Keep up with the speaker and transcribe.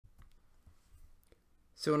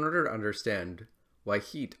So in order to understand why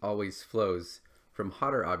heat always flows from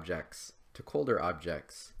hotter objects to colder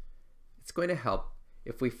objects, it's going to help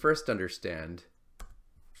if we first understand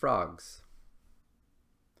frogs.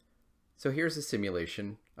 So here's a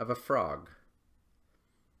simulation of a frog.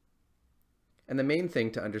 And the main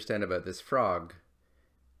thing to understand about this frog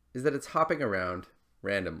is that it's hopping around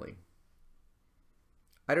randomly.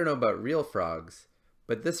 I don't know about real frogs,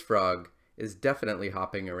 but this frog is definitely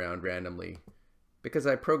hopping around randomly because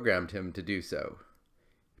I programmed him to do so.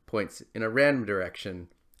 He points in a random direction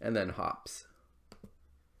and then hops.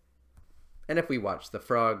 And if we watch the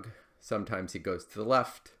frog, sometimes he goes to the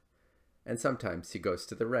left and sometimes he goes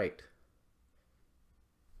to the right.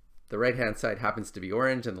 The right-hand side happens to be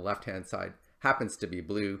orange and the left-hand side happens to be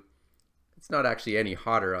blue. It's not actually any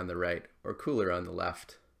hotter on the right or cooler on the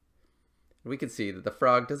left. We can see that the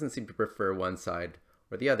frog doesn't seem to prefer one side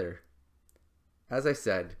or the other. As I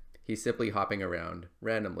said, he's simply hopping around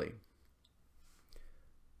randomly.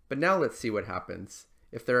 But now let's see what happens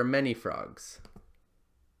if there are many frogs.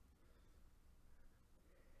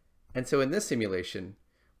 And so in this simulation,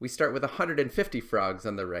 we start with 150 frogs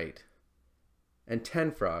on the right and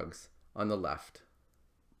 10 frogs on the left.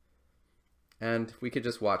 And we could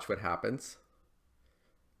just watch what happens.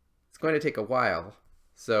 It's going to take a while,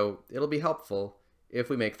 so it'll be helpful if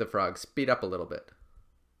we make the frogs speed up a little bit.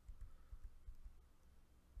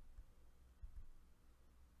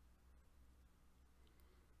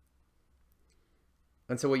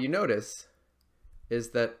 And so what you notice is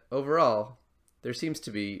that overall, there seems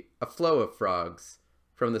to be a flow of frogs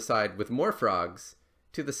from the side with more frogs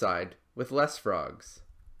to the side with less frogs.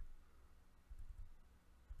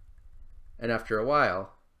 And after a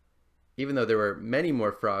while, even though there were many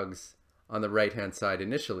more frogs on the right-hand side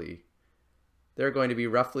initially, there are going to be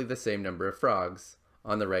roughly the same number of frogs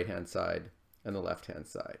on the right-hand side and the left-hand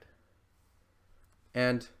side.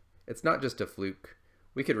 And it's not just a fluke.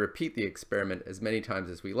 We could repeat the experiment as many times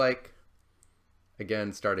as we like,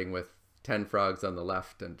 again starting with 10 frogs on the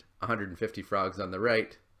left and 150 frogs on the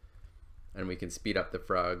right, and we can speed up the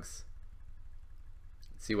frogs,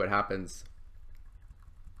 see what happens.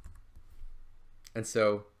 And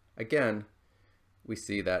so again, we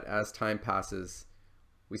see that as time passes,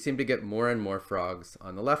 we seem to get more and more frogs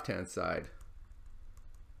on the left-hand side.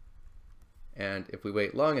 And if we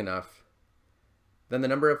wait long enough, then the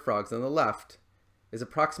number of frogs on the left is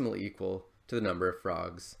approximately equal to the number of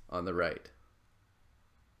frogs on the right.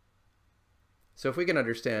 So if we can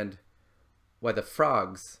understand why the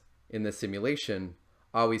frogs in this simulation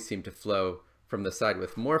always seem to flow from the side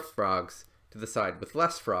with more frogs to the side with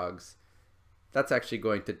less frogs, that's actually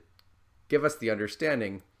going to give us the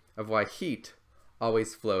understanding of why heat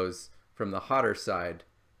always flows from the hotter side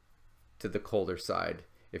to the colder side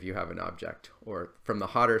if you have an object, or from the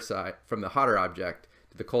hotter object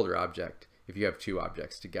to the colder object if you have two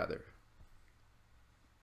objects together.